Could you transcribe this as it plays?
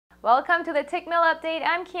Welcome to the Tickmill update.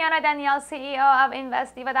 I'm Kiana Danielle, CEO of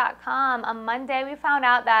InvestDiva.com. On Monday, we found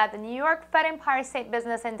out that the New York Fed Empire State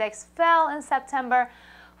Business Index fell in September.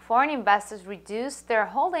 Foreign investors reduced their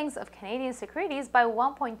holdings of Canadian securities by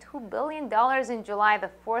 $1.2 billion in July,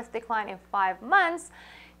 the fourth decline in 5 months.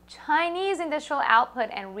 Chinese industrial output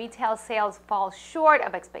and retail sales fall short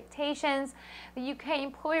of expectations. The UK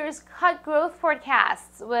employers cut growth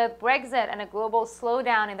forecasts with Brexit and a global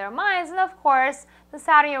slowdown in their minds, and of course, the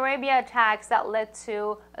Saudi Arabia attacks that led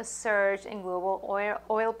to a surge in global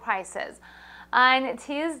oil prices. On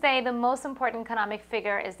Tuesday, the most important economic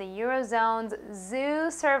figure is the Eurozone ZEW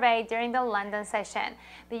Survey during the London session.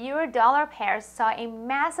 The euro-dollar pair saw a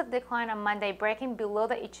massive decline on Monday, breaking below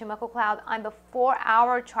the Ichimoku cloud on the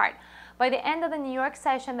 4-hour chart. By the end of the New York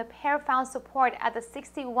session, the pair found support at the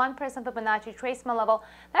 61% Fibonacci retracement level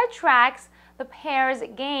that tracks the pair's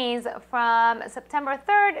gains from September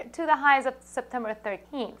 3rd to the highs of September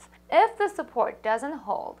 13th. If the support doesn't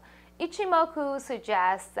hold, Ichimoku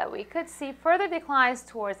suggests that we could see further declines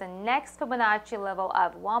towards the next Fibonacci level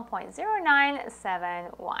of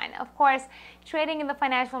 1.0971. Of course, trading in the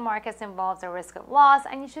financial markets involves a risk of loss,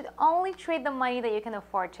 and you should only trade the money that you can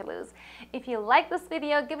afford to lose. If you like this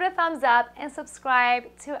video, give it a thumbs up and subscribe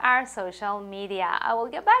to our social media. I will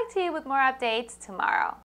get back to you with more updates tomorrow.